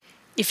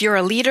If you're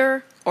a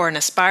leader or an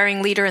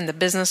aspiring leader in the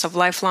business of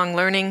lifelong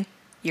learning,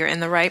 you're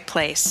in the right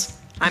place.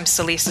 I'm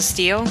Celisa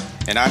Steele.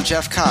 And I'm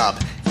Jeff Cobb,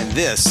 and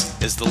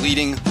this is the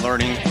Leading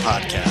Learning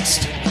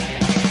Podcast.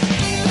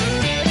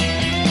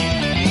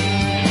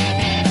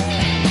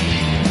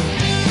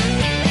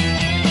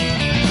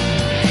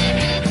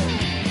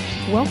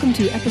 Welcome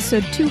to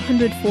episode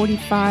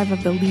 245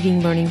 of the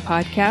Leading Learning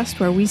Podcast,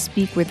 where we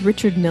speak with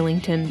Richard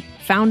Millington,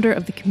 founder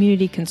of the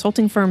community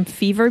consulting firm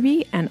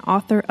Feverbee and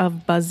author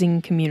of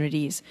Buzzing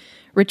Communities.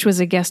 Rich was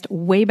a guest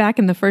way back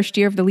in the first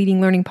year of the Leading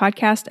Learning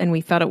Podcast, and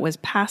we thought it was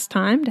past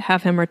time to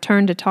have him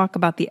return to talk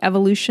about the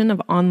evolution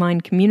of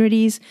online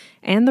communities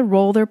and the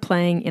role they're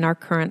playing in our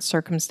current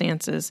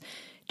circumstances.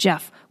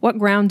 Jeff, what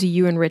ground do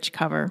you and Rich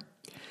cover?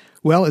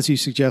 Well, as you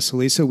suggest,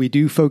 Celisa, we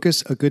do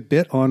focus a good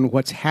bit on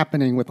what's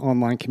happening with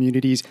online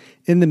communities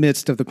in the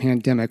midst of the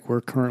pandemic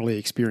we're currently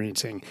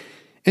experiencing.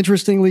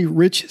 Interestingly,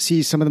 Rich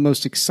sees some of the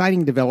most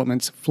exciting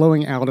developments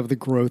flowing out of the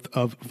growth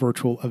of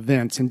virtual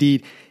events.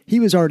 Indeed, he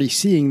was already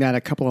seeing that a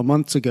couple of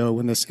months ago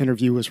when this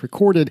interview was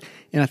recorded,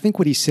 and I think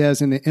what he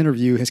says in the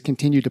interview has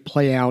continued to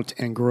play out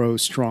and grow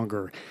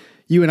stronger.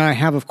 You and I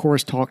have, of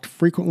course, talked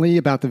frequently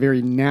about the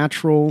very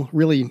natural,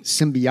 really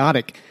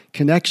symbiotic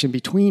connection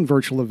between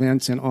virtual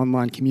events and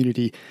online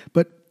community,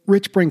 but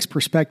Rich brings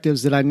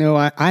perspectives that I know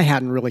I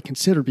hadn't really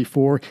considered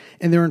before,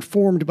 and they're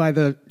informed by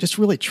the just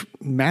really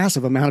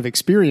massive amount of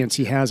experience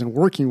he has in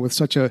working with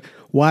such a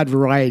wide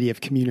variety of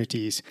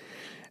communities.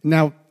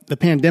 Now, the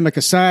pandemic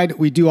aside,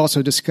 we do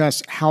also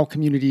discuss how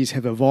communities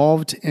have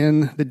evolved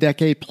in the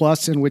decade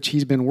plus in which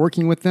he's been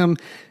working with them.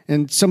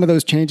 And some of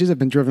those changes have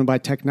been driven by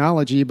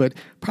technology, but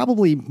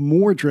probably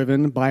more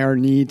driven by our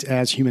needs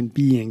as human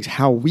beings,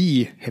 how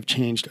we have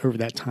changed over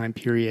that time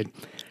period.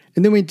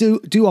 And then we do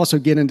also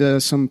get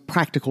into some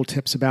practical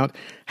tips about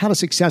how to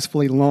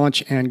successfully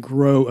launch and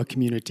grow a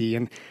community.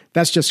 And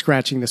that's just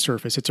scratching the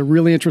surface. It's a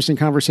really interesting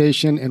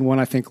conversation and one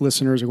I think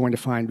listeners are going to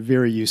find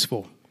very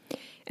useful.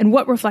 And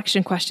what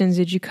reflection questions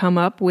did you come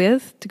up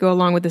with to go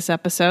along with this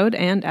episode?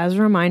 And as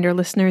a reminder,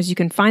 listeners, you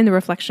can find the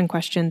reflection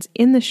questions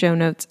in the show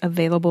notes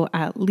available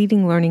at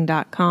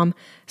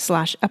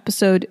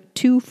leadinglearning.com/episode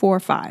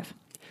 245.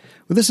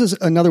 Well, this is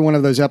another one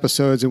of those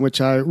episodes in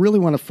which I really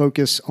want to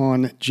focus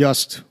on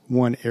just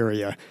one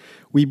area.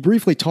 We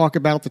briefly talk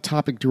about the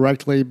topic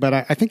directly, but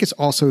I think it's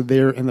also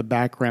there in the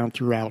background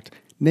throughout.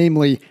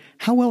 Namely,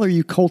 how well are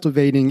you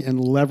cultivating and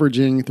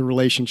leveraging the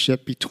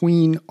relationship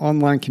between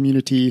online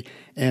community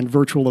and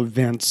virtual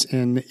events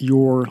in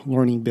your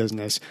learning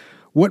business?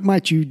 What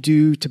might you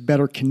do to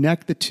better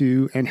connect the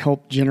two and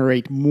help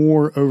generate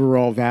more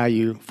overall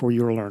value for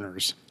your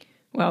learners?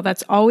 Well,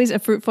 that's always a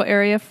fruitful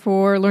area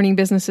for learning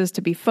businesses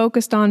to be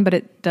focused on, but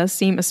it does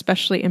seem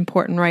especially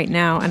important right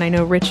now, and I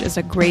know Rich is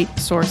a great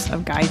source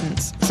of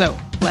guidance. So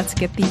let's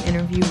get the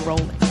interview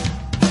rolling.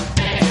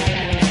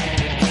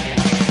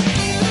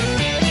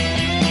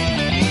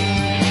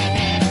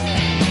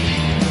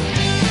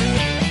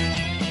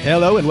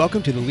 Hello and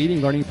welcome to the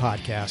Leading Learning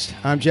Podcast.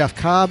 I'm Jeff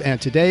Cobb,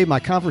 and today my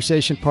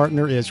conversation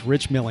partner is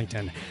Rich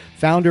Millington,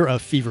 founder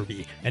of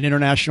Feverbee, an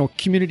international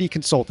community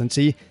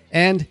consultancy,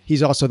 and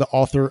he's also the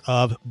author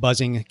of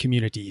Buzzing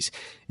Communities.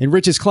 And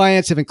Rich's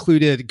clients have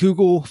included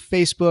Google,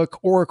 Facebook,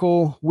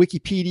 Oracle,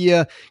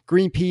 Wikipedia,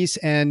 Greenpeace,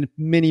 and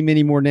many,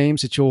 many more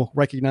names that you'll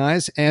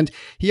recognize. And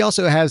he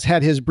also has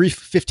had his brief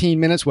 15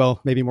 minutes, well,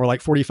 maybe more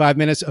like 45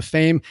 minutes of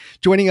fame,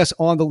 joining us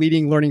on the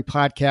Leading Learning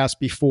Podcast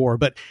before.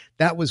 But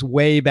that was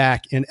way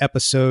back in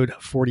episode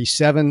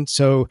 47.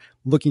 So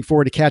looking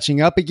forward to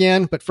catching up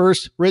again. But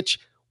first, Rich,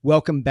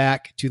 welcome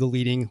back to the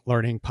Leading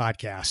Learning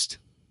Podcast.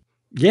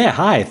 Yeah,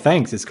 hi,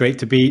 thanks. It's great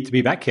to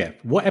be back here.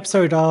 What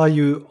episode are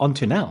you on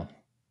to now?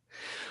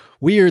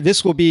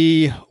 This will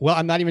be, well,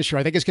 I'm not even sure.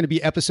 I think it's going to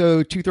be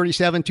episode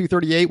 237,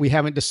 238. We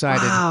haven't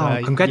decided. Wow,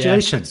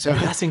 congratulations. So,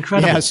 that's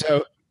incredible. Yeah,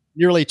 so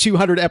nearly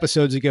 200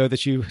 episodes ago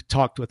that you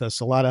talked with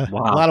us. A lot of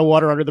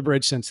water under the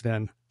bridge since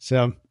then.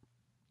 So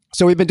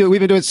we've been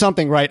doing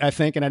something right, I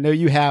think, and I know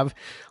you have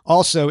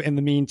also in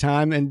the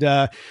meantime. And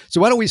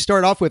so why don't we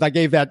start off with, I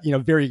gave that,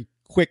 very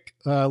quick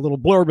little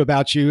blurb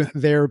about you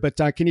there, but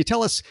can you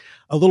tell us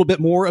a little bit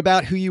more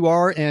about who you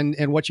are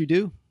and what you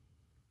do?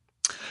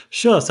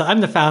 Sure. So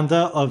I'm the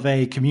founder of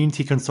a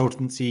community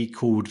consultancy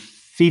called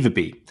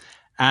Feverbee,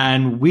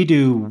 and we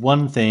do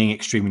one thing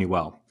extremely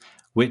well,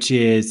 which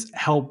is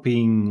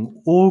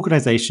helping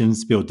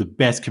organizations build the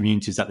best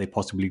communities that they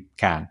possibly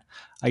can.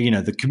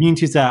 The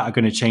communities that are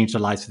going to change the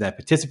lives of their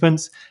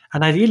participants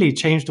and ideally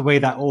change the way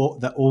that all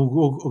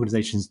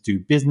organizations do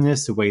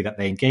business, the way that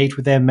they engage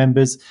with their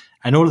members,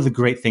 and all of the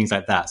great things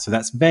like that. So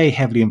that's very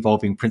heavily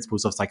involving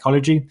principles of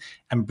psychology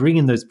and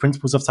bringing those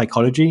principles of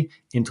psychology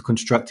into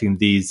constructing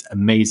these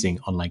amazing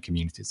online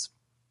communities.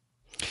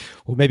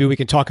 Well, maybe we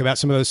can talk about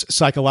some of those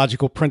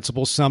psychological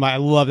principles. I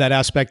love that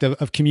aspect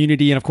of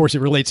community. And of course,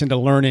 it relates into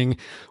learning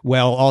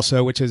well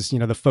also, which is,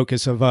 the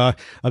focus of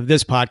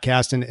this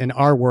podcast and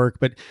our work.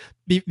 But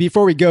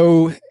before we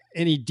go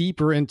any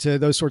deeper into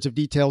those sorts of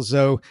details,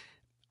 though,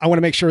 I want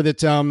to make sure that,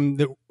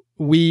 that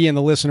we and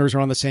the listeners are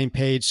on the same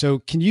page. So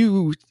can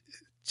you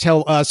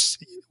tell us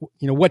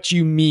what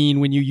you mean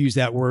when you use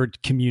that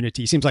word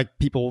community. Seems like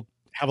people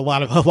have a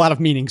lot of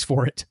meanings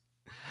for it.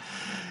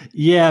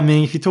 Yeah, I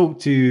mean, if you talk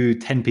to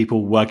 10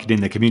 people working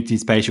in the community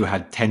space, you'll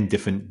have 10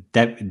 different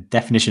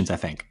definitions, I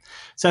think.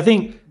 So I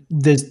think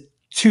there's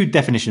two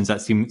definitions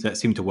that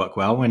seem to work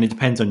well, and it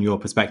depends on your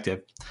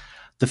perspective.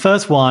 The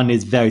first one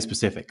is very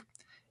specific.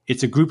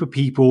 It's a group of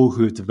people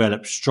who have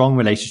developed strong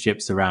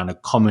relationships around a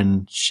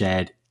common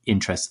shared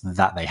interest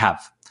that they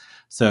have.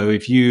 So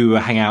if you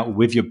hang out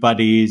with your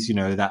buddies,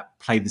 that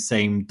play the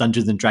same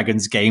Dungeons and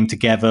Dragons game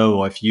together,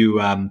 or if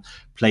you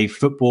play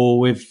football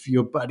with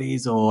your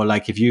buddies, or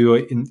like if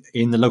you're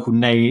in the local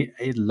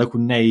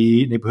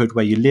neighborhood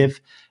where you live,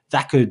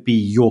 that could be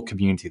your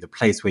community, the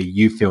place where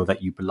you feel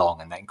that you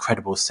belong, and that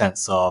incredible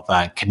sense of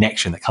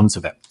connection that comes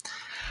with it.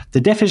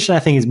 The definition I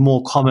think is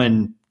more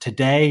common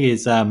today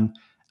is a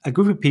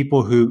group of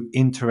people who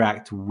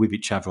interact with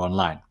each other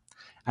online.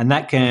 And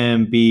that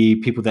can be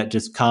people that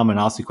just come and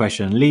ask a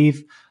question and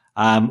leave.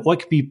 Or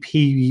it could be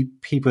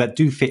people that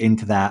do fit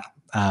into that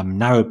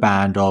narrow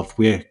band of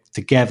we're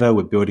together,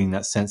 we're building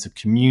that sense of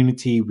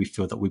community, we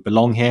feel that we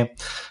belong here.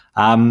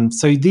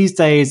 So these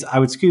days, I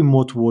would skew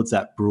more towards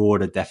that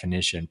broader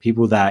definition,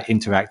 people that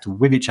interact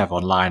with each other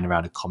online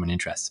around a common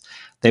interest.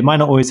 They might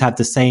not always have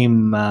the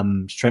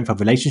same strength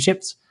of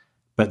relationships,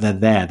 but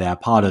they're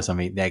part of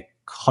something, they're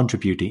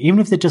contributing. Even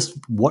if they're just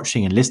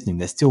watching and listening,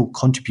 they're still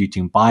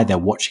contributing by their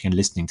watching and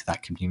listening to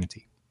that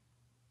community.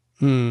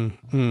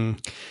 Mm-hmm.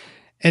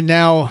 And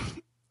now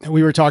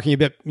we were talking a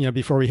bit,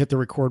 before we hit the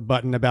record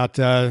button about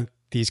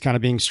these kind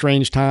of being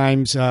strange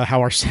times,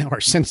 how our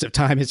sense of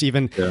time is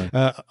even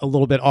a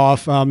little bit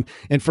off. And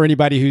for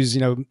anybody who's,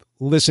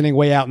 listening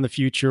way out in the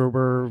future,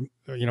 we're,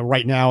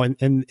 right now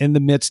in the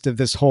midst of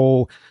this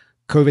whole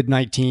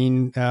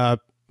COVID-19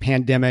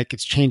 pandemic.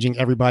 It's changing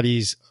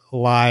everybody's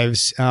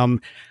lives.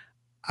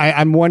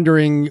 I'm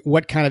wondering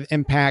what kind of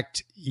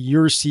impact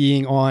you're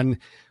seeing on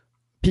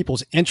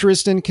people's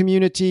interest in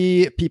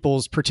community,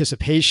 people's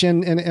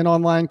participation in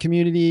online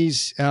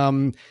communities.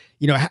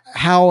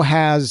 How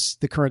has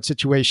the current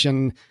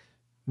situation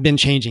been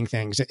changing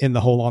things in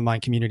the whole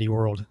online community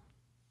world?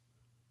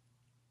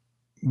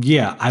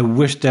 Yeah, I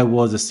wish there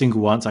was a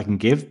single answer I can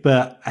give,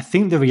 but I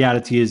think the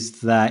reality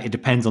is that it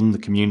depends on the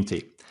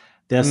community.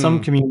 There are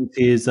some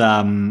communities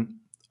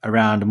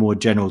around a more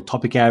general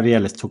topic area.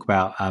 Let's talk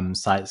about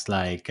sites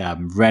like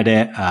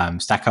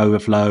Reddit, Stack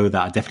Overflow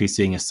that are definitely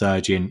seeing a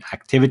surge in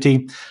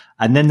activity.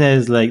 And then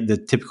there's like the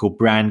typical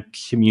brand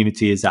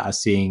communities that are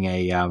seeing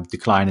a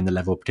decline in the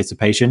level of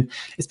participation,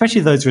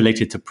 especially those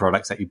related to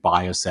products that you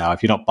buy or sell.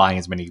 If you're not buying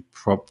as many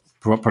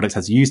products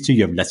as you used to,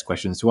 you have less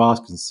questions to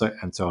ask, and so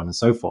on and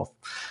so forth.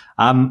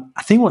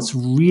 I think what's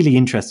really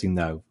interesting,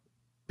 though,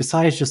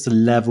 besides just the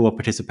level of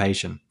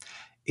participation,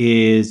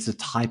 is the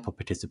type of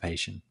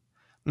participation.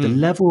 The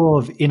level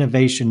of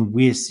innovation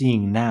we're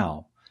seeing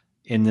now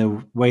in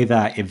the way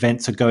that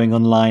events are going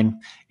online,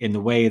 in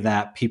the way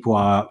that people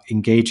are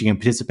engaging and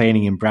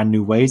participating in brand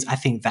new ways, I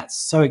think that's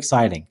so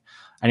exciting.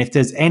 And if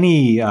there's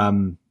any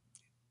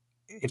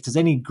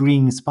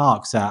green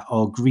sparks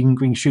or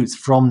green shoots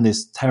from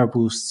this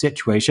terrible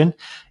situation,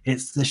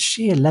 it's the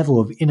sheer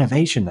level of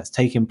innovation that's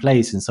taking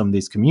place in some of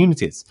these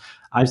communities.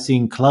 I've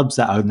seen clubs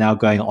that are now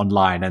going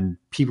online and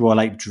people are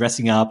like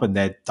dressing up and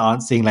they're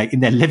dancing like in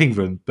their living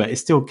room, but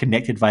it's still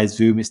connected via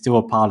Zoom. It's still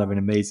a part of an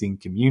amazing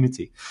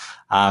community.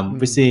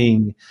 We're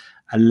seeing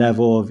a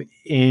level of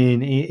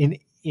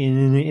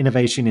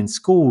innovation in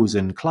schools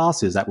and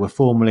classes that were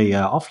formerly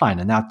offline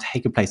and now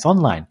taking place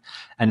online,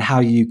 and how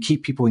you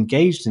keep people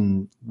engaged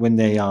when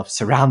they are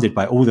surrounded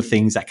by all the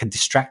things that can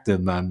distract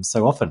them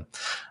so often.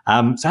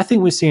 So I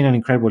think we're seeing an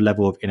incredible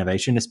level of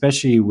innovation,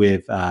 especially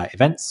with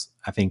events.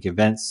 I think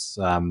events,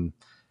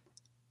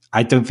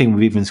 I don't think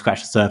we've even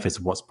scratched the surface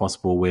of what's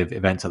possible with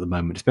events at the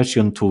moment, especially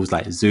on tools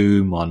like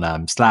Zoom,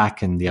 on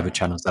Slack and the other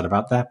channels that are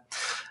out there.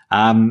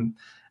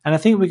 And I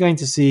think we're going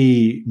to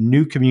see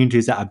new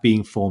communities that are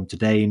being formed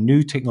today,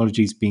 new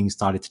technologies being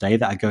started today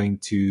that are going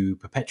to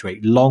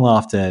perpetuate long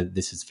after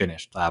this is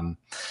finished.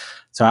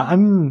 So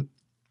I'm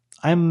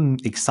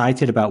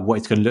excited about what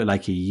it's going to look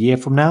like a year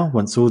from now,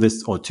 once all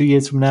this, or 2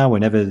 years from now,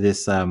 whenever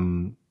this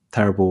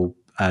terrible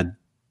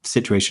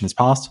situation is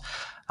passed.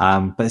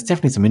 But there's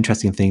definitely some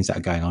interesting things that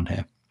are going on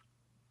here.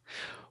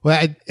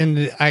 Well,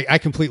 I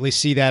completely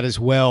see that as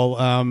well.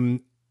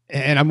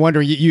 And I'm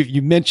wondering,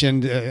 you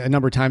mentioned a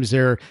number of times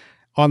there,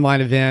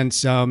 online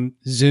events,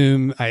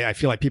 Zoom. I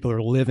feel like people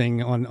are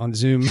living on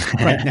Zoom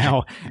right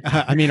now.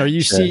 I mean, are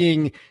you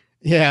seeing?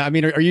 Yeah, I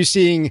mean, are you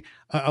seeing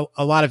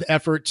a lot of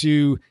effort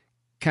to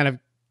kind of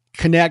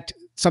connect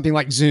something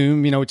like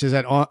Zoom, which is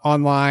that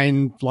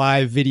online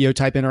live video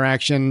type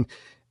interaction?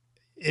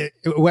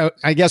 Well,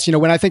 I guess,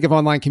 when I think of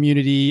online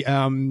community,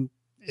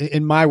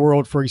 in my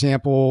world, for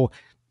example,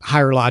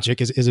 Higher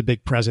Logic is a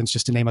big presence,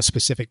 just to name a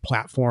specific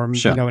platform,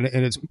 sure. And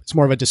it's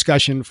more of a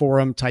discussion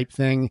forum type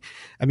thing.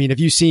 I mean,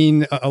 have you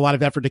seen a lot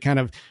of effort to kind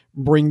of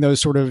bring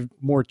those sort of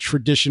more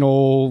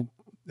traditional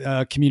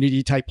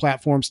community type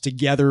platforms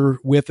together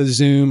with a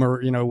Zoom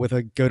or, with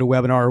a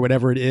GoToWebinar or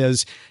whatever it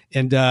is?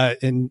 And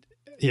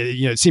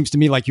it seems to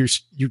me like you're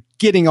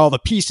getting all the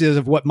pieces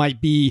of what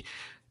might be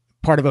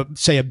part of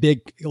a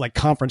big like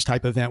conference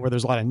type event where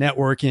there's a lot of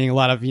networking, a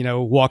lot of,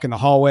 walk in the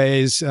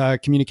hallways,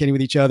 communicating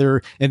with each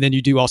other. And then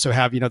you do also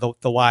have,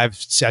 the live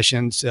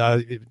sessions,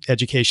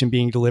 education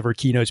being delivered,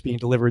 keynotes being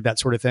delivered, that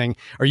sort of thing.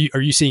 Are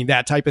you seeing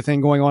that type of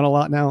thing going on a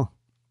lot now?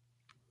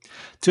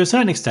 To a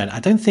certain extent, I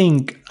don't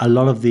think a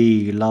lot of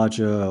the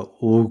larger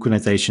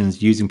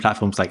organizations using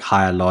platforms like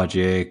Higher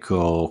Logic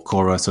or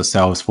Chorus or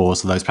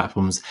Salesforce or those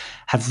platforms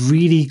have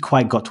really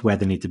quite got to where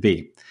they need to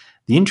be.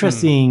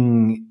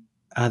 The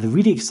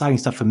really exciting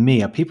stuff for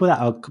me are people that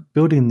are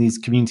building these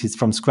communities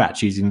from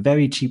scratch using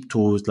very cheap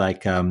tools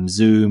like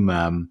Zoom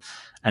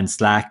and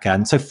Slack.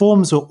 And so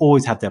forums will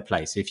always have their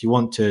place. If you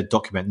want to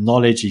document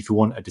knowledge, if you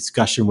want a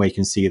discussion where you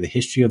can see the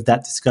history of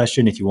that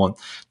discussion, if you want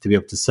to be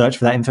able to search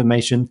for that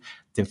information,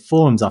 then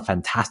forums are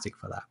fantastic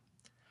for that.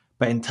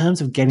 But in terms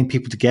of getting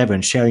people together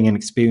and sharing an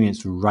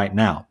experience right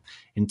now,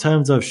 in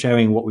terms of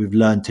sharing what we've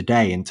learned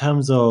today, in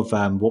terms of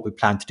what we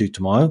plan to do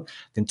tomorrow,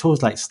 then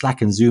tools like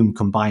Slack and Zoom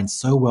combine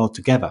so well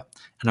together.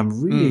 And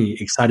I'm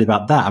really excited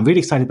about that. I'm really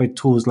excited about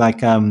tools like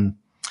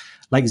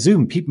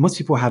Zoom. Most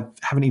people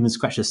haven't even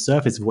scratched the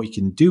surface of what you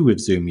can do with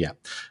Zoom yet.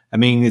 I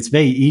mean, it's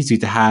very easy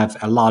to have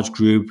a large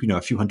group,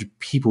 a few hundred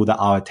people that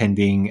are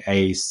attending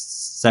a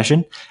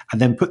session,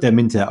 and then put them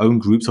into their own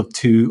groups of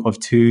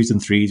twos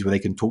and threes where they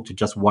can talk to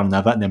just one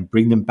another and then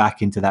bring them back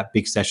into that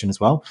big session as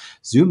well.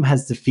 Zoom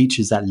has the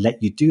features that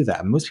let you do that,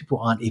 and most people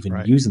aren't even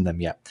using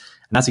them yet.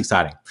 And that's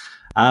exciting.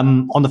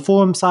 On the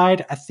forum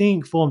side, I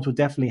think forums will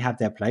definitely have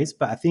their place,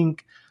 but I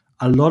think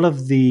a lot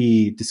of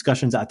the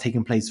discussions that are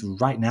taking place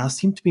right now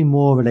seem to be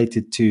more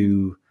related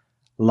to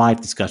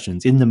live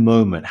discussions in the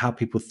moment, how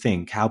people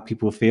think, how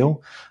people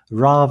feel,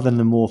 rather than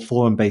the more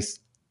forum-based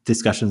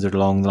discussions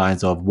along the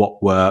lines of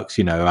what works,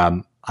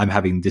 I'm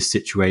having this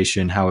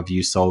situation, how have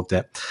you solved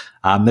it?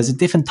 There's a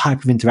different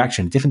type of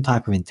interaction, different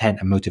type of intent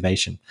and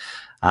motivation,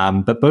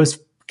 but both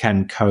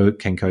can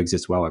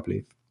coexist well, I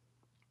believe.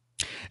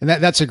 And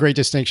that's a great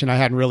distinction. I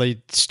hadn't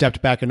really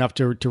stepped back enough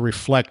to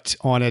reflect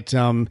on it.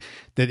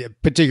 That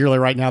particularly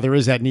right now, there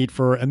is that need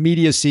for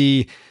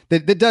immediacy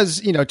that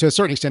does, to a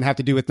certain extent have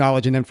to do with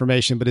knowledge and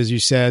information. But as you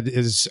said,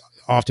 is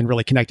often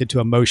really connected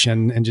to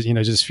emotion and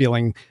just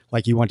feeling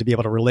like you want to be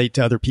able to relate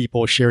to other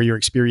people, share your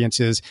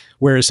experiences.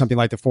 Whereas something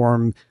like the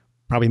forum,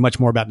 probably much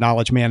more about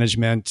knowledge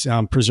management,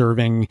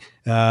 preserving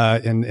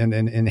and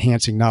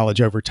enhancing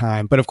knowledge over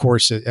time. But of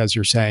course, as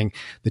you're saying,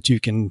 the two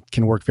can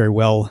work very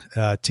well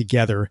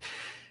together.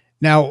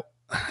 Now,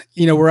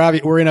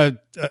 we're in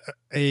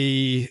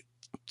a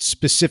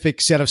specific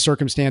set of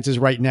circumstances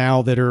right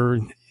now that are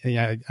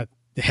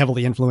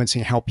heavily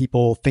influencing how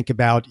people think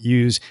about,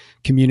 use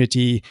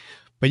community.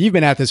 But you've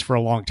been at this for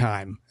a long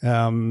time.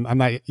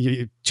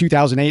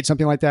 2008,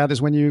 something like that,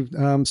 is when you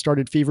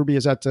started Feverbee.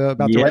 Is that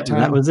about the right time?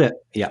 That was it.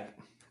 Yeah.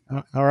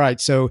 All right.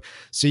 So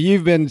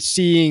you've been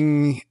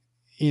seeing,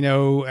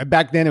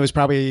 back then it was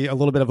probably a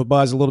little bit of a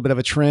buzz, a little bit of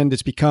a trend.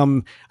 It's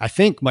become, I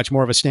think, much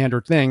more of a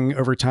standard thing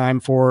over time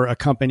for a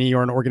company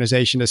or an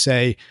organization to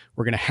say,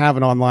 we're going to have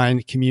an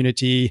online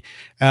community.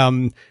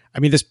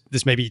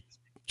 This may be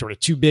sort of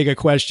too big a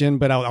question,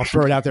 but I'll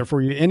throw it out there for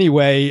you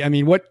anyway. I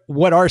mean,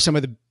 what are some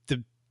of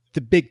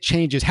the big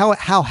changes?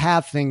 How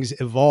have things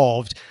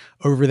evolved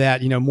over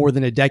that, more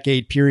than a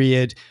decade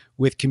period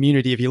with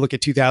community? If you look at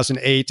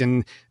 2008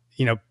 and,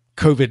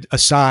 COVID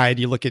aside,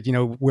 you look at,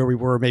 where we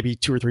were maybe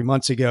 2 or 3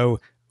 months ago,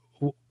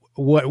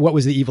 what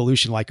was the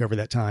evolution like over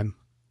that time?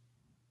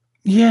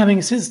 Yeah, I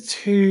mean, since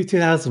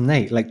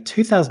 2008, like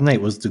 2008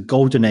 was the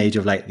golden age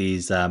of like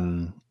these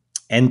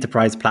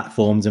enterprise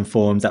platforms and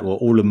forums that were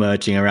all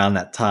emerging around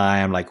that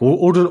time. Like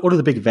all of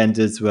the big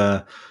vendors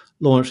were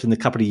launched in a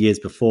couple of years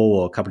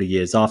before or a couple of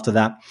years after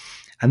that.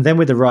 And then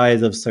with the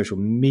rise of social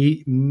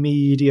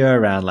media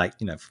around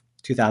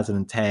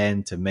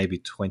 2010 to maybe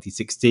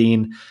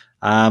 2016,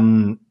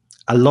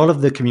 a lot of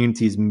the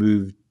communities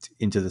moved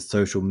into the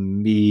social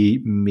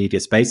media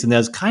space. And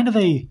there's kind of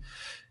a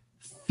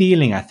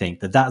feeling, I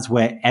think, that's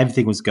where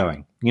everything was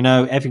going.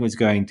 Everything was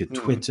going to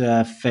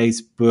Twitter,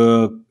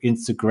 Facebook,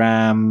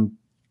 Instagram,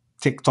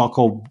 TikTok,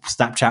 or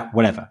Snapchat,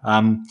 whatever.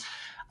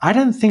 I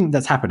don't think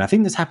that's happened. I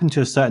think that's happened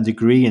to a certain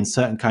degree in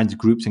certain kinds of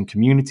groups and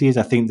communities.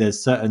 I think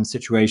there's certain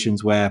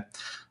situations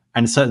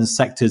and certain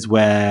sectors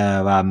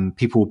where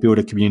people will build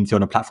a community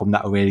on a platform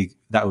that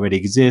already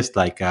exists.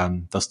 Like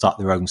they'll start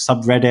their own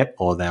subreddit,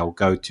 or they'll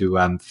go to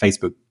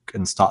Facebook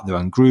and start their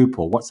own group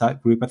or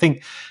WhatsApp group. I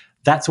think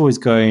that's always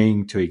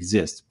going to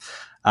exist.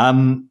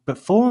 But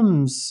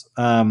forums,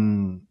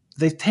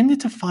 they've tended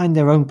to find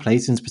their own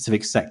place in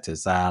specific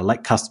sectors,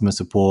 like customer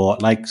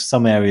support, like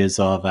some areas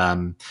of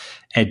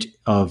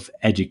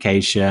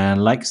education,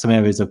 like some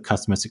areas of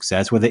customer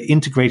success, where they're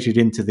integrated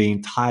into the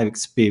entire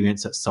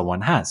experience that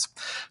someone has.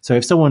 So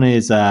if someone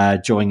is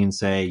joining,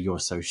 say, your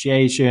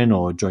association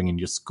or joining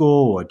your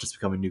school or just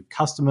become a new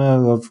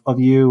customer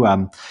of you,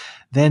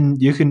 then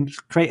you can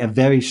create a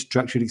very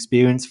structured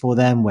experience for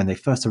them when they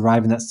first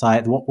arrive in that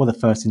site. What were the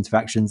first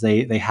interactions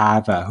they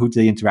have? Who do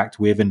they interact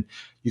with? And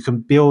you can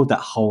build that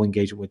whole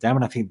engagement with them.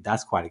 And I think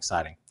that's quite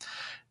exciting.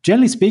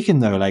 Generally speaking,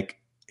 though, like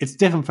it's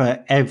different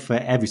for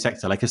every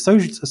sector. Like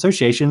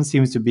association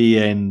seems to be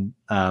in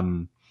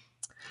kind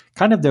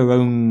of their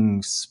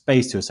own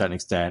space to a certain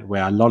extent,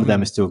 where a lot of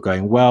them are still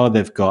going well.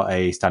 They've got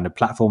a standard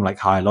platform like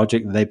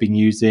HireLogic that they've been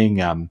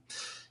using.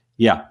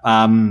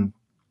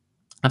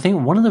 I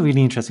think one of the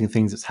really interesting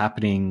things that's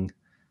happening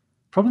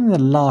probably in the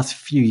last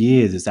few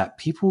years is that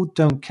people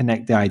don't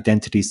connect their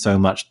identity so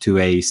much to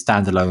a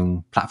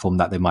standalone platform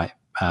that they might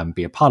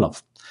be a part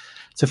of.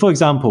 So, for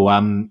example,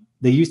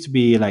 there used to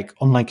be like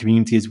online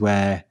communities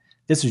where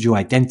this was your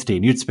identity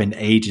and you'd spend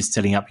ages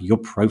setting up your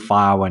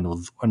profile and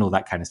all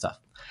that kind of stuff.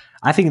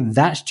 I think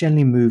that's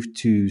generally moved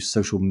to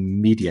social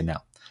media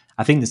now.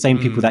 I think the same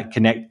people that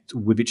connect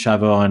with each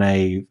other on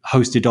a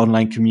hosted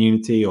online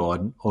community or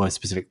a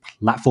specific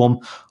platform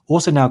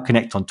also now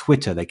connect on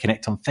Twitter, they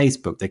connect on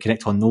Facebook, they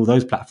connect on all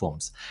those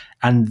platforms.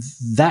 And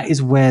that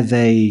is where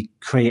they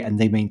create and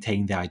they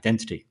maintain their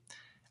identity.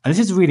 And this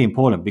is really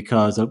important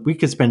because we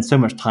could spend so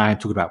much time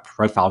talking about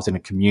profiles in a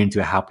community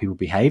or how people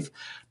behave,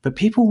 but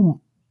people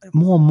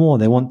more and more,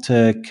 they want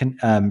to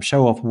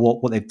show off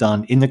what they've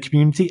done in the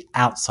community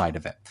outside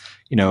of it,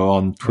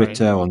 on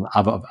Twitter, right,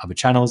 on other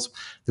channels.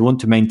 They want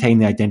to maintain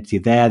the identity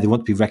there. They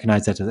want to be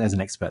recognized as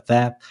an expert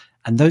there.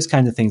 And those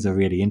kinds of things are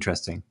really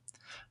interesting.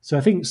 So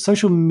I think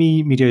social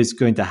media is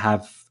going to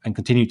have and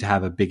continue to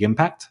have a big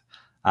impact.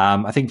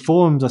 I think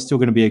forums are still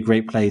going to be a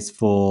great place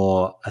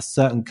for a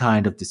certain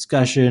kind of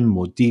discussion,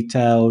 more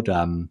detailed,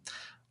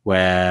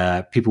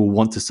 where people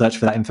want to search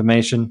for that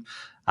information.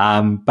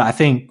 But I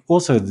think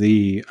also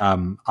the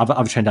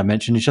other trend I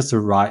mentioned is just a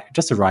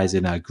rise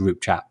in a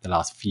group chat the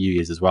last few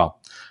years as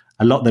well.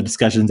 A lot of the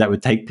discussions that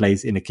would take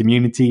place in a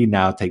community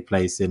now take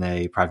place in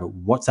a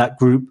private WhatsApp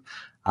group.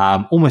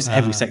 Almost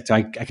every sector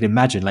I can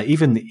imagine, like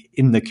even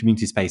in the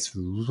community space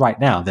right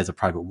now, there's a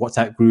private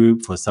WhatsApp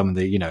group for some of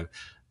the,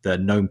 the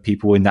known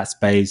people in that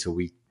space, or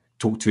we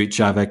talk to each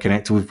other,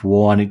 connect with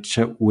one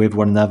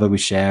another. We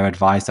share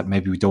advice that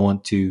maybe we don't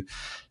want to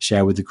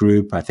share with the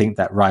group. I think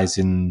that rise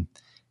in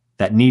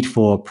that need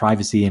for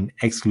privacy and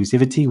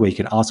exclusivity, where you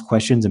can ask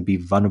questions and be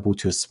vulnerable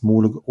to a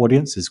smaller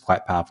audience, is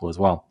quite powerful as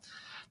well.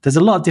 There's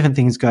a lot of different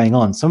things going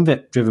on, some of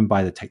it driven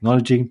by the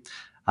technology,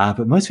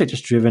 but most of it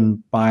just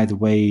driven by the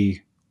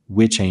way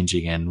we're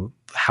changing and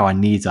how our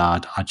needs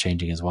are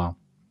changing as well.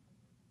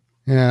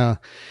 Yeah.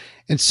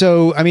 And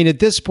so, I mean, at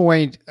this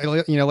point,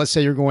 let's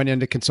say you're going in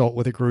to consult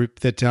with a group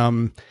that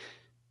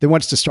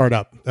wants to start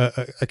up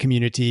a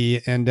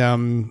community. And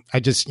I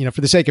just,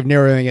 for the sake of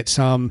narrowing it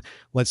some,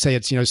 let's say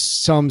it's,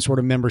 some sort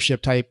of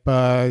membership type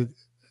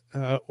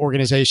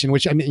organization,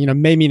 which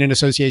may mean an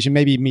association,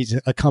 maybe means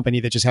a company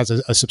that just has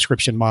a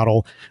subscription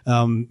model,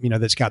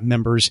 that's got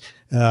members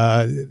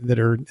that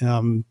are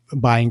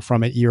buying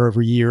from it year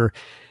over year.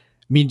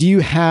 I mean, do you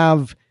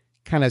have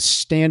kind of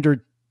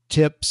standard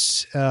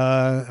tips?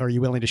 Are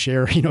you willing to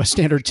share, a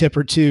standard tip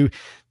or two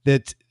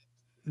that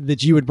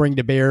you would bring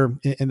to bear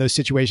in those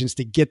situations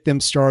to get them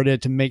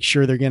started, to make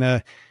sure they're going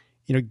to,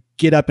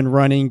 get up and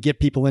running,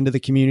 get people into the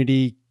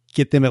community,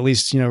 get them at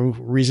least,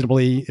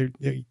 reasonably,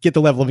 get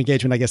the level of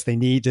engagement I guess they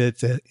need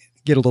to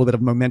get a little bit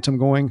of momentum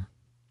going?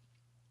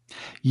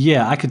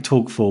 Yeah, I could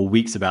talk for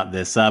weeks about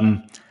this.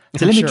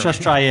 So let me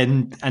just try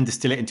and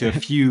distill it into a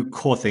few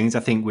core things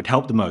I think would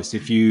help the most.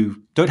 If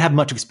you don't have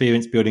much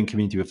experience building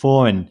community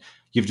before and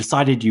you've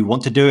decided you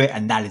want to do it,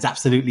 and that is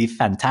absolutely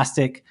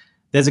fantastic,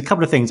 there's a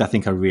couple of things I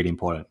think are really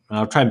important. And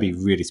I'll try and be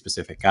really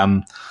specific.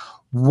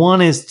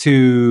 One is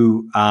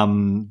to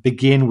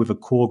begin with a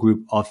core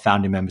group of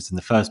founding members in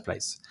the first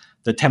place.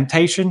 The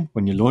temptation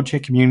when you launch a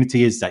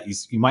community is that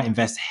you might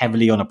invest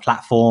heavily on a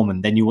platform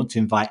and then you want to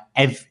invite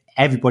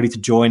everybody to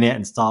join it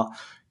and start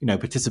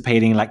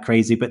participating like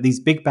crazy. But these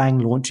big bang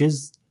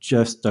launches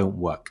just don't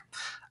work.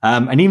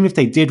 And even if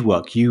they did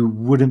work, you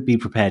wouldn't be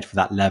prepared for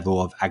that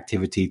level of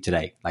activity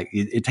today. Like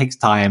it takes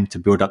time to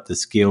build up the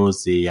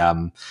skills,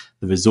 the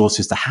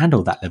resources to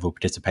handle that level of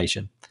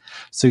participation.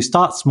 So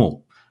start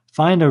small.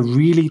 Find a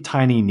really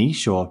tiny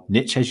niche, or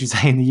niche, as you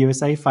say in the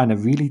USA. Find a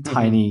really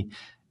tiny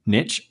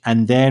niche,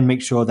 and then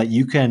make sure that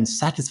you can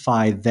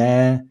satisfy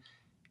their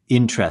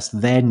interests,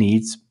 their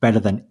needs better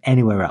than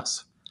anywhere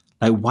else.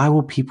 Like, why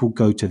will people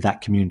go to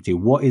that community?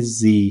 What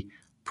is the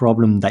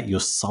problem that you're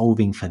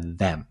solving for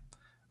them?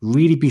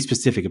 Really be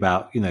specific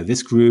about,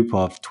 this group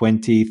of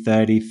 20,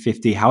 30,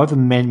 50, however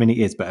many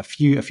it is, but a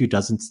few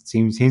dozen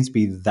seems to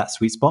be that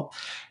sweet spot.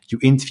 You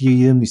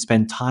interview them, you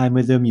spend time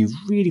with them, you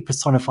really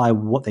personify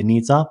what their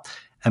needs are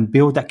and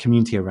build that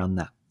community around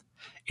that.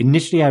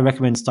 Initially, I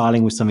recommend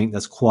starting with something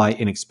that's quite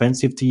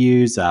inexpensive to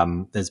use.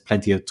 There's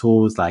plenty of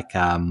tools like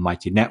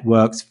Mighty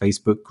Networks,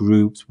 Facebook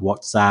groups,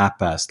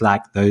 WhatsApp,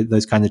 Slack,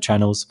 those kinds of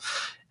channels.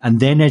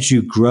 And then as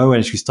you grow and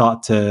as you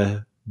start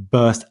to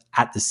burst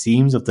at the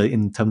seams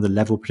in terms of the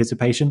level of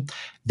participation,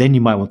 then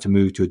you might want to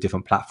move to a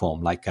different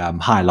platform like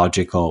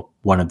HireLogic or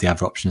one of the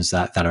other options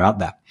that are out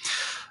there.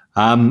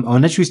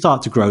 Unless you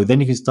start to grow, then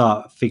you can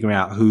start figuring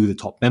out who the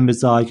top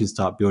members are. You can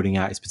start building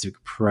out a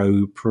specific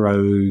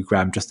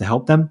program just to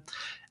help them.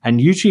 And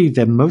usually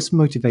they're most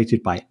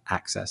motivated by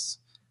access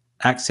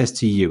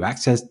to you,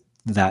 access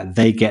that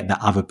they get that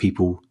other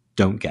people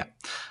don't get.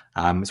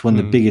 It's one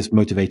of the biggest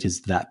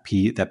motivators that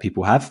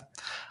people have.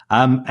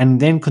 And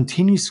then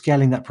continue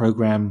scaling that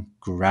program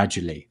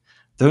gradually.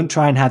 Don't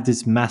try and have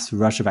this mass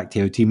rush of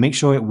activity. Make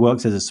sure it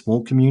works as a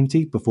small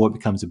community before it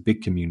becomes a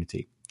big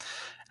community.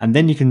 And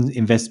then you can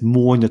invest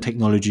more in the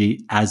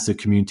technology as the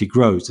community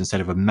grows instead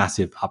of a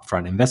massive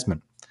upfront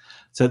investment.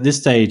 So at this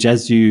stage,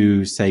 as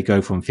you say,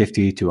 go from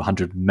 50 to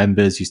 100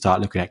 members, you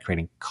start looking at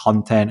creating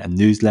content and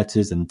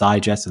newsletters and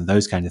digests and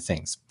those kinds of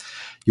things.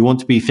 You want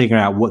to be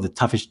figuring out what the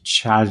toughest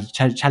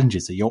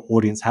challenges that your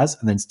audience has,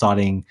 and then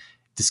starting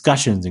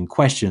discussions and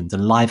questions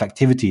and live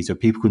activities where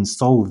people can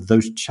solve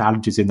those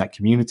challenges in that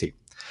community.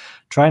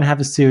 Try and have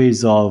a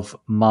series of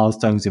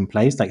milestones in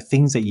place, like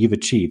things that you've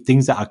achieved,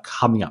 things that are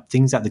coming up,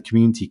 things that the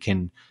community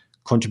can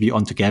contribute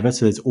on together.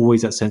 So there's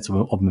always that sense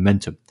of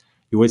momentum.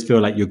 You always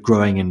feel like you're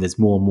growing and there's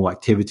more and more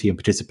activity and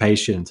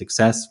participation and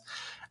success.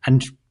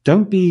 And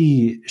don't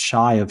be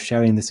shy of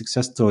sharing the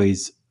success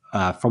stories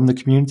from the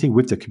community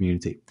with the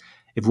community.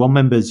 If one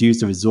member has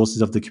used the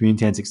resources of the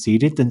community and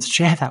succeeded, then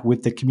share that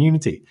with the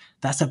community.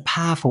 That's a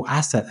powerful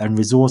asset and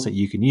resource that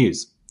you can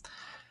use.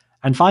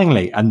 And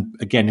finally, and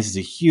again, this is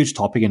a huge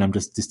topic and I'm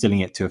just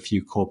distilling it to a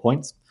few core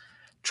points,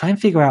 try and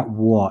figure out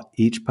what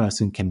each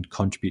person can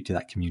contribute to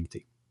that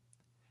community.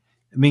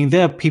 I mean,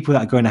 there are people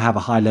that are going to have a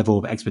high level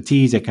of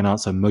expertise. They can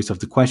answer most of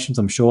the questions,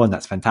 I'm sure, and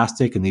that's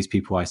fantastic. And these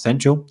people are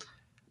essential.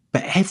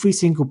 But every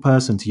single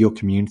person to your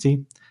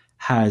community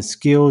has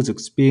skills,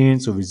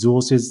 experience, or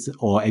resources,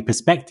 or a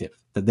perspective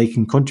that they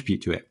can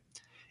contribute to it.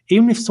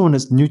 Even if someone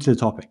that's new to the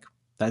topic,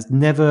 that's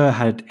never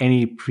had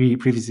any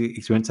previous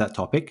experience to that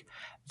topic,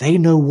 they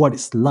know what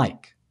it's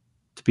like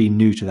to be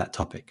new to that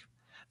topic.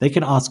 They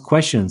can ask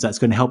questions that's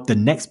going to help the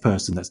next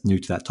person that's new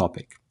to that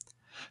topic.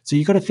 So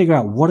you've got to figure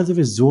out what are the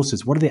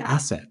resources, what are the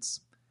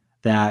assets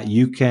that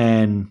you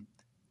can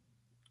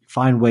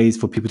find ways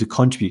for people to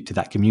contribute to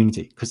that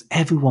community, because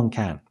everyone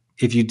can.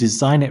 If you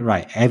design it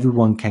right,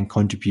 everyone can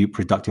contribute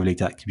productively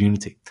to that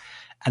community.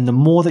 And the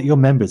more that your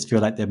members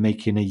feel like they're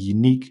making a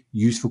unique,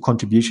 useful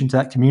contribution to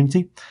that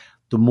community,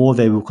 the more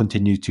they will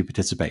continue to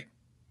participate.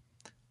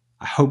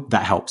 I hope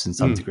that helps in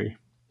some degree.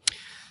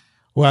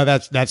 Well,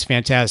 that's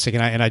fantastic,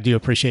 and I do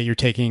appreciate your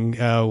taking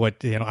what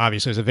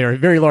obviously is a very,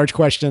 very large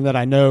question that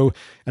I know.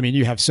 I mean,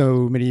 you have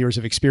so many years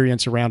of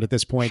experience around at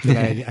this point that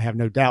I have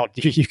no doubt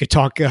you could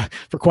talk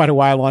for quite a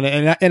while on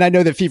it. And I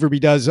know that Feverbee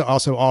does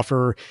also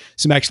offer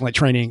some excellent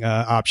training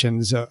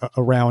options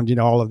around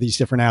all of these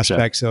different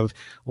aspects of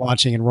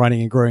launching and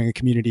running and growing a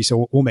community.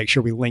 So we'll make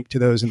sure we link to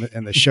those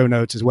in the show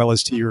notes, as well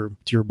as to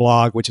your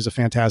blog, which is a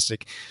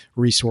fantastic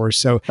resource.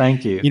 So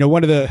thank you.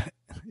 One of the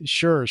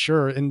sure,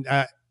 and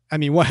I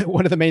mean,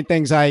 one of the main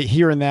things I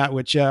hear in that,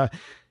 which, I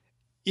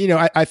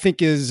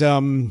think is,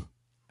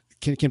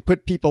 can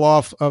put people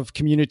off of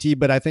community,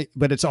 but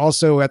it's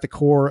also at the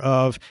core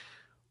of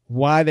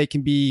why they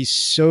can be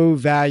so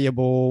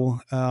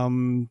valuable,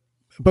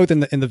 both in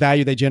the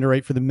value they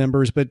generate for the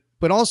members, but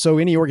also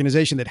any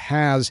organization that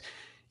has,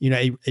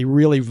 a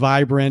really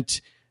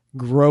vibrant,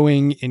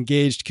 growing,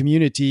 engaged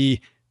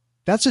community.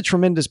 That's a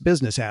tremendous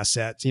business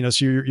asset, so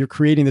you're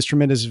creating this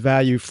tremendous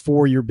value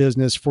for your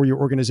business, for your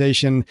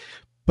organization.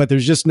 But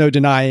there's just no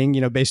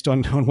denying, based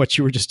on what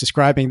you were just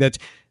describing,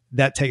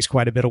 that takes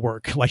quite a bit of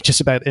work. Like just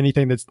about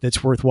anything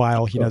that's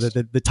worthwhile,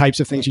 the types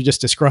of things you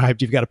just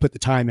described, you've got to put the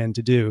time in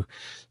to do.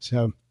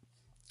 So,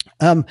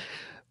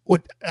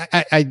 what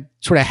I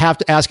sort of have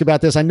to ask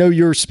about this, I know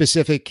your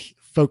specific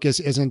focus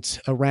isn't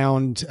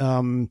around,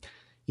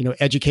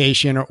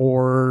 education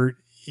or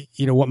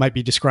what might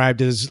be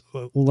described as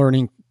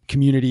learning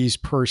communities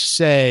per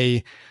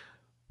se,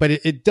 but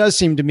it does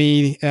seem to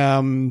me,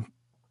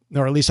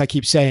 or at least I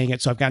keep saying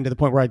it, so I've gotten to the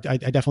point where I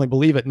definitely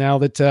believe it now,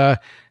 that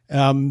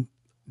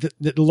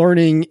that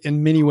learning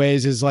in many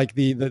ways is like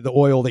the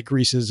oil that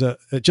greases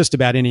just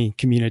about any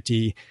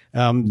community.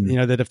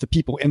 That if the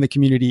people in the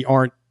community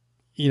aren't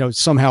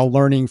somehow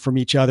learning from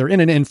each other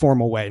in an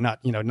informal way, not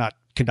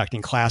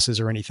conducting classes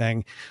or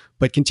anything,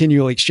 but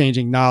continually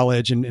exchanging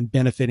knowledge and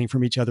benefiting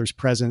from each other's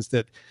presence,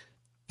 that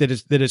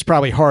it's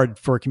probably hard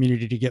for a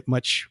community to get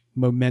much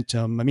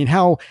momentum. I mean,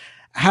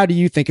 how do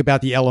you think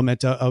about the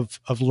element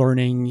of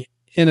learning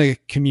in a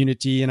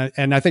community?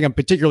 And I think I'm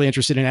particularly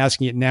interested in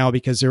asking it now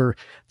because there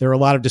are a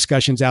lot of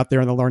discussions out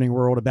there in the learning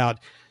world about,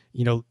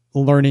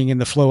 learning in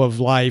the flow of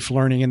life,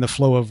 learning in the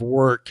flow of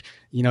work,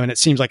 and it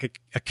seems like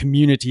a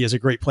community is a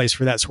great place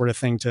for that sort of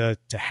thing to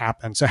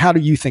happen. So how do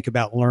you think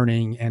about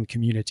learning and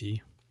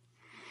community?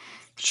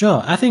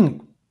 Sure. I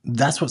think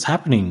that's what's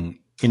happening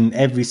in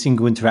every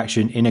single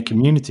interaction in a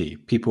community.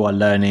 People are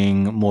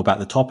learning more about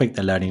the topic.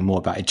 They're learning more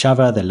about each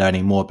other. They're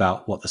learning more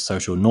about what the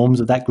social norms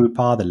of that group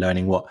are. They're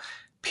learning what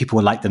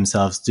people like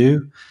themselves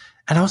do.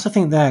 And I also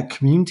think that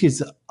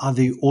communities are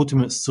the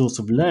ultimate source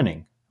of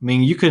learning. I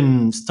mean, you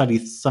can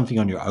study something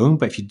on your own,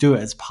 but if you do it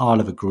as part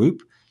of a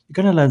group, you're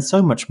going to learn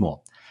so much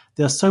more.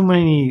 there's so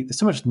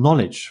much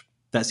knowledge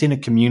that's in a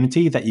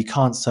community that you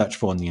can't search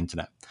for on the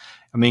internet.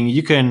 I mean,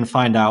 you can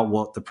find out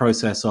what the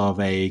process of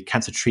a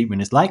cancer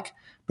treatment is like,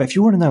 but if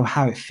you want to know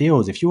how it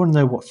feels, if you want to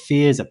know what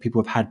fears that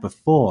people have had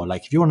before,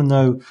 like if you want to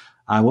know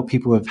what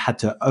people have had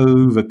to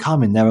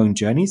overcome in their own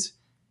journeys,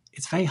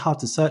 it's very hard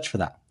to search for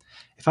that.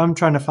 If I'm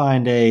trying to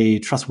find a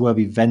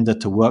trustworthy vendor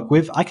to work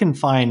with, I can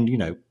find,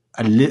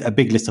 a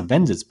big list of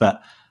vendors,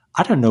 but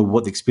I don't know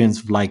what the experience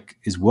of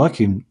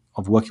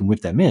working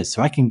with them is.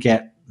 So I can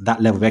get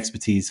that level of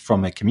expertise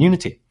from a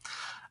community.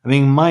 I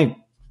mean, my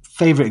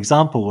favorite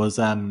example was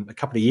a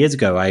couple of years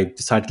ago, I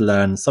decided to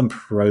learn some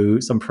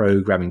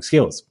programming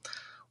skills.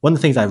 One of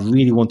the things I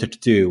really wanted to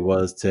do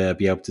was to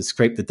be able to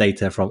scrape the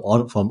data from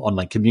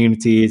online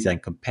communities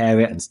and compare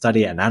it and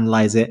study it and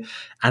analyze it.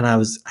 And I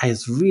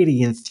was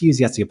really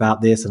enthusiastic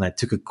about this. And I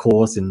took a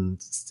course in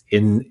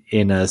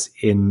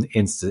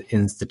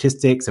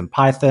statistics and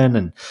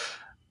Python.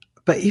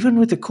 But even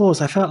with the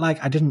course, I felt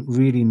like I didn't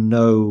really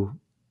know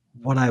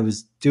what I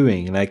was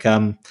doing.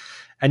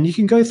 And you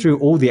can go through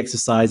all the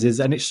exercises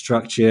and it's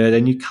structured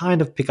and you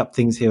kind of pick up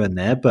things here and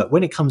there. But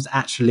when it comes to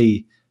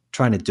actually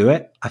trying to do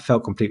it, I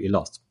felt completely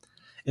lost.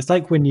 It's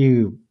like when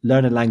you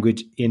learn a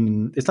language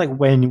it's like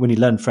when you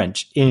learn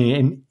French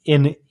in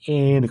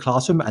a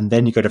classroom and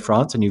then you go to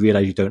France and you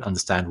realize you don't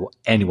understand what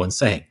anyone's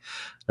saying.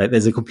 Like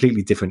there's a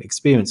completely different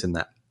experience in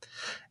that.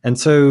 And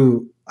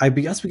so I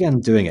just began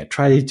doing it,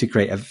 trying to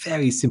create a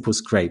very simple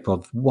scrape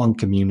of one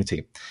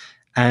community.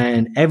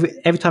 And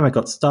every time I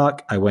got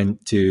stuck, I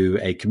went to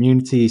a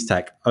community.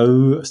 Stack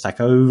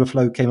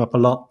Overflow came up a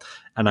lot.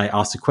 And I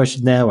asked a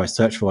question there, or I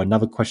searched for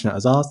another question that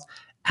was asked.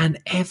 And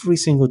every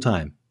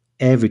time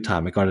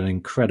I got an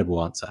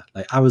incredible answer.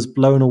 Like I was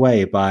blown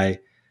away by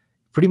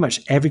pretty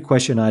much every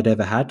question I'd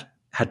ever had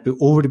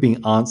already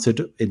been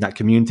answered in that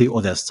community,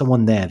 or there's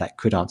someone there that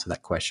could answer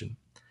that question.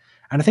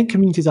 And I think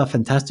communities are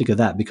fantastic at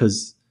that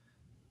because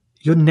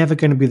you're never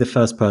going to be the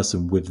first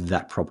person with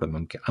that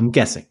problem, I'm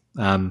guessing.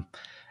 And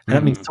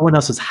that means someone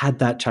else has had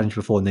that challenge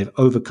before and they've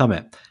overcome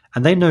it.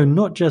 And they know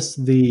not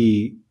just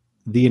the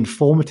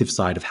informative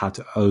side of how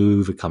to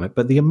overcome it,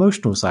 but the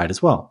emotional side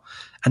as well.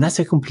 And that's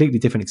a completely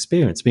different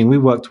experience. I mean, we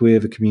worked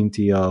with a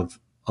community of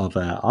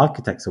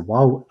architects a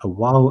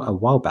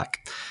while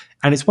back.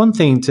 And it's one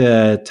thing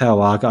to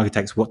tell our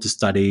architects what to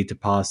study to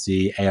pass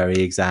the ARE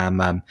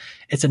exam.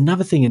 It's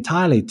another thing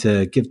entirely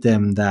to give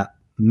them that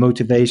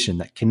motivation,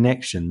 that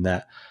connection,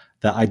 that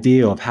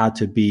idea of how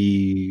to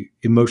be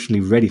emotionally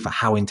ready for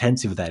how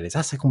intensive that is.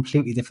 That's a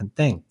completely different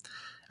thing.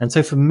 And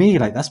so for me,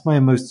 that's my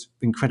most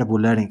incredible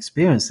learning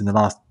experience in the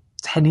last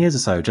 10 years or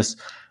so. Just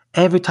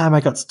every time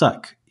I got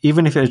stuck,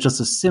 even if it was just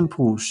a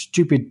simple,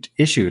 stupid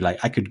issue,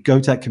 I could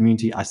go to that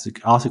community, I could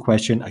ask a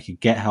question, I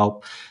could get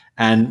help.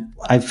 And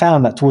I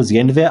found that towards the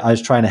end of it, I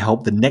was trying to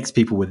help the next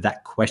people with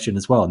that question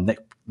as well, and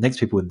next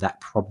people with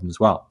that problem as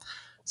well.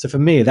 So for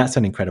me, that's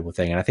an incredible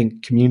thing. And I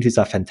think communities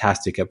are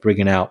fantastic at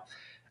bringing out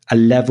a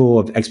level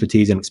of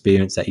expertise and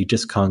experience that you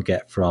just can't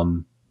get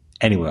from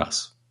anywhere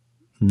else,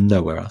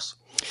 nowhere else.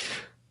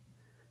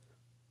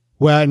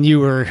 Well, and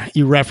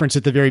you referenced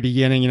at the very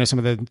beginning, some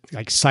of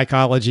the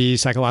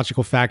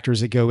psychological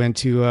factors that go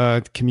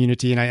into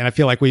community, and I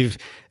feel like we've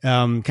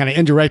kind of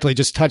indirectly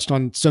just touched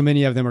on so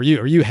many of them, or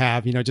you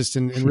have, just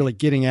in really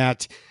getting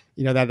at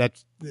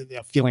that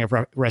feeling of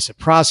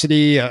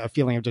reciprocity, a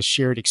feeling of just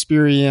shared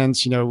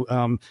experience,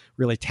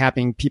 really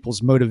tapping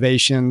people's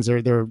motivations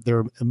or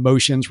their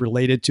emotions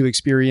related to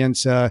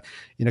experience.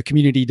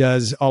 Community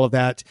does all of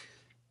that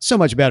so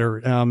much better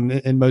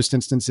in most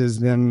instances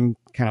than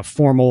kind of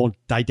formal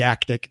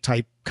didactic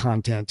type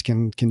content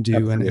can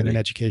do in an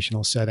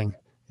educational setting.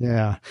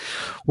 Yeah.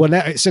 Well,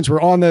 now, since we're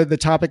on the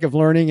topic of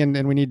learning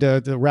and we need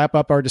to wrap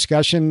up our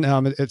discussion,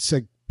 it's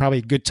probably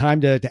a good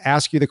time to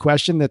ask you the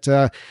question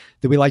that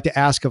we like to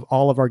ask of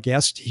all of our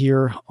guests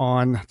here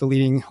on the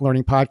Leading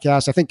Learning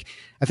Podcast.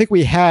 I think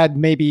we had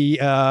maybe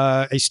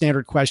a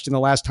standard question the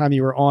last time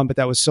you were on, but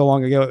that was so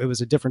long ago. It was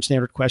a different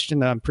standard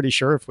question. I'm pretty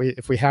sure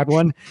if we had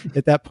one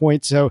at that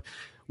point. So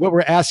what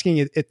we're asking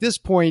at this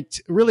point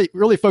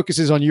really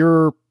focuses on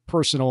your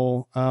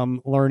personal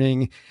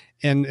learning.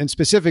 And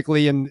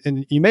specifically,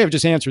 and you may have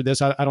just answered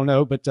this, I don't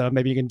know, but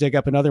maybe you can dig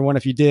up another one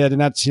if you did.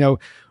 And that's,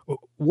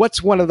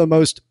 what's one of the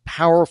most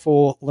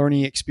powerful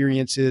learning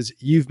experiences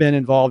you've been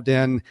involved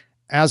in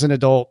as an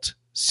adult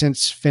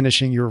since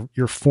finishing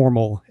your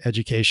formal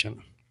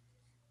education?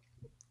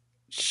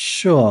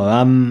 Sure.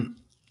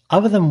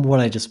 Other than what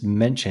I just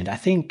mentioned, I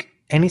think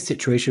any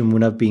situation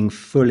when I've been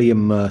fully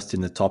immersed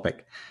in the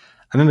topic.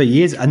 I remember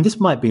years, and this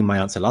might be my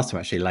answer last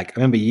time actually. I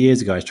remember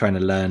years ago, I was trying to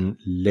learn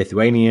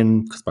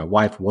Lithuanian because my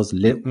wife was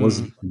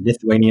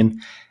Lithuanian,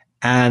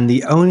 and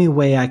the only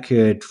way I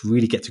could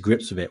really get to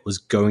grips with it was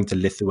going to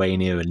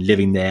Lithuania and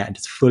living there and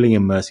just fully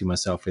immersing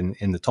myself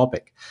in the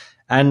topic.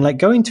 And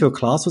going to a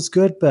class was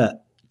good,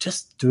 but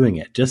just doing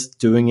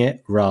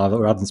it rather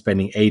than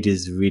spending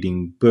ages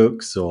reading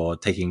books or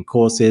taking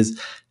courses.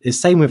 It's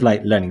same with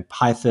learning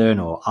Python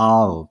or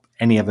R or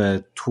any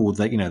other tool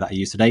that I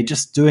use today.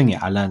 Just doing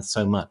it, I learned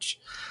so much.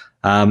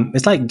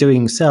 It's like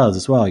doing sales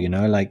as well,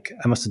 like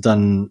I must have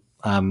done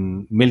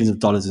millions of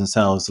dollars in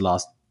sales the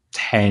last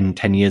 10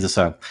 years or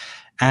so.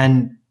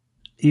 And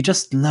you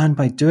just learn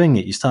by doing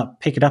it. You start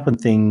picking up on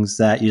things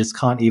that you just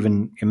can't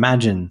even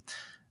imagine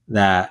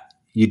that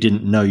you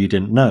didn't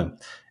know.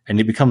 And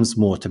it becomes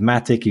more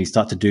automatic, and you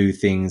start to do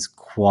things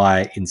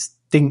quite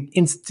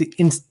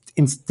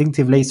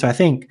instinctively. So I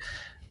think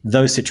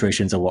those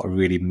situations are what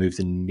really move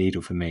the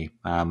needle for me.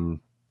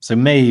 So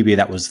maybe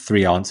that was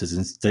 3 answers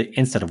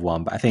instead of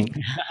 1, but I think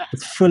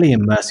it's fully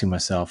immersing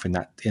myself in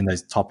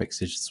those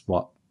topics is just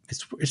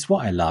it's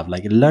what I love.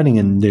 Like learning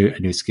a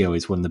new skill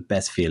is one of the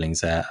best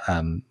feelings that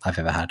I've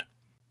ever had.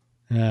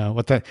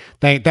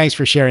 Thanks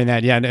for sharing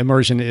that. Yeah, and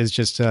immersion is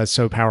just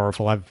so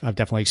powerful. I've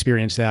definitely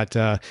experienced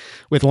that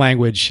with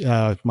language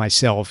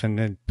myself,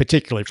 and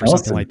particularly for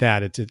something like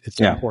that,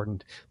 it's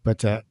important,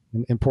 but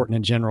important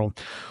in general.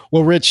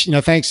 Well, Rich,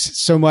 thanks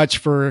so much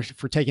for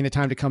taking the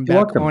time to come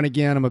back on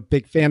again. I'm a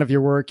big fan of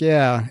your work.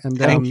 Yeah, and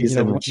thank you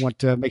so much. Want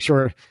to make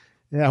sure.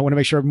 Yeah, I want to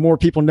make sure more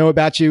people know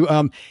about you.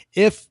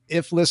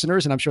 If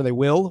listeners, and I'm sure they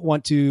will,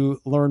 want to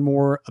learn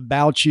more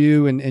about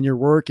you and your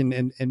work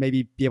and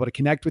maybe be able to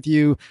connect with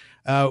you,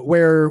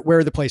 where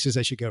are the places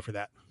they should go for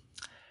that?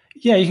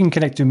 Yeah, you can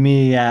connect with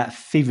me at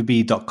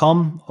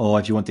feverbee.com, or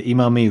if you want to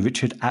email me,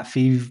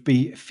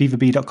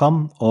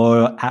 richard@feverbee.com,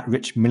 or at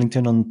Rich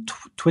Millington on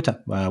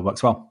Twitter.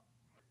 Works well.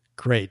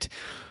 Great.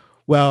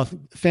 Well,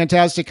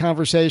 fantastic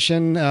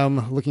conversation.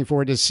 Looking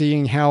forward to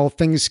seeing how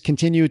things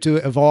continue to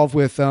evolve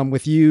with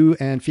you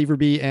and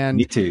Feverbee and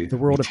the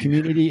world of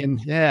community. And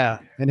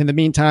and in the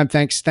meantime,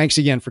 thanks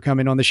again for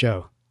coming on the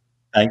show.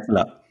 Thanks a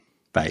lot.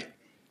 Bye.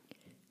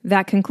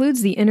 That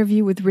concludes the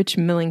interview with Rich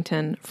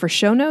Millington. For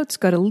show notes,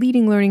 go to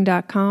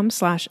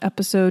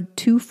leadinglearning.com/episode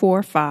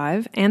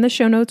 245, and the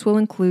show notes will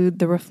include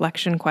the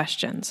reflection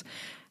questions.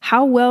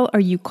 How well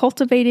are you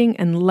cultivating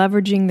and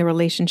leveraging the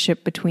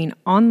relationship between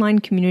online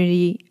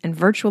community and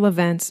virtual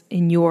events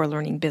in your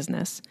learning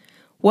business?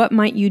 What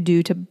might you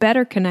do to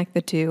better connect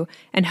the two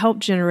and help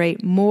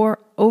generate more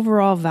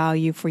overall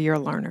value for your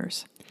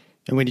learners?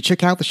 And when you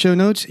check out the show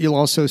notes, you'll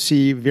also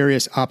see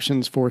various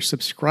options for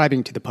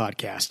subscribing to the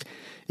podcast.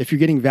 If you're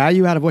getting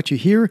value out of what you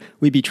hear,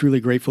 we'd be truly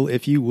grateful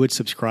if you would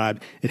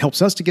subscribe. It helps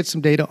us to get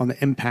some data on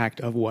the impact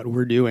of what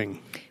we're doing.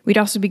 We'd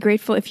also be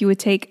grateful if you would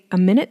take a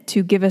minute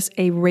to give us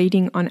a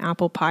rating on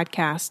Apple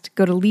Podcast.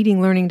 Go to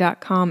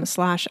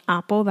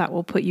leadinglearning.com/Apple. That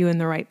will put you in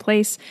the right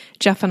place.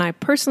 Jeff and I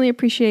personally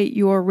appreciate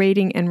your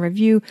rating and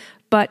review,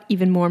 but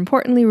even more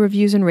importantly,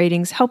 reviews and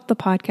ratings help the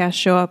podcast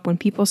show up when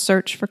people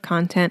search for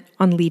content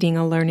on leading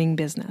a learning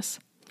business.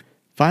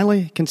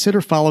 Finally, consider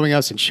following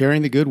us and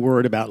sharing the good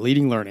word about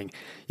Leading Learning.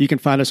 You can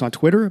find us on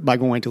Twitter by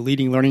going to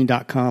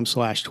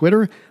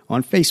leadinglearning.com/Twitter,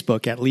 on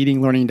Facebook at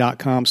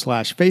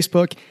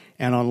leadinglearning.com/Facebook,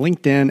 and on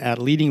LinkedIn at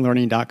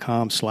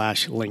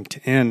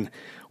leadinglearning.com/LinkedIn.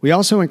 We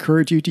also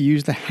encourage you to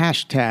use the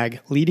hashtag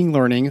Leading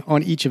Learning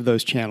on each of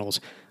those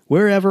channels.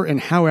 Wherever and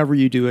however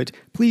you do it,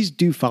 please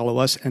do follow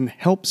us and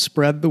help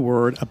spread the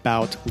word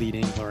about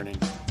Leading Learning.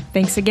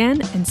 Thanks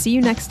again, and see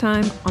you next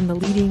time on the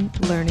Leading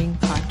Learning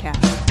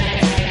Podcast.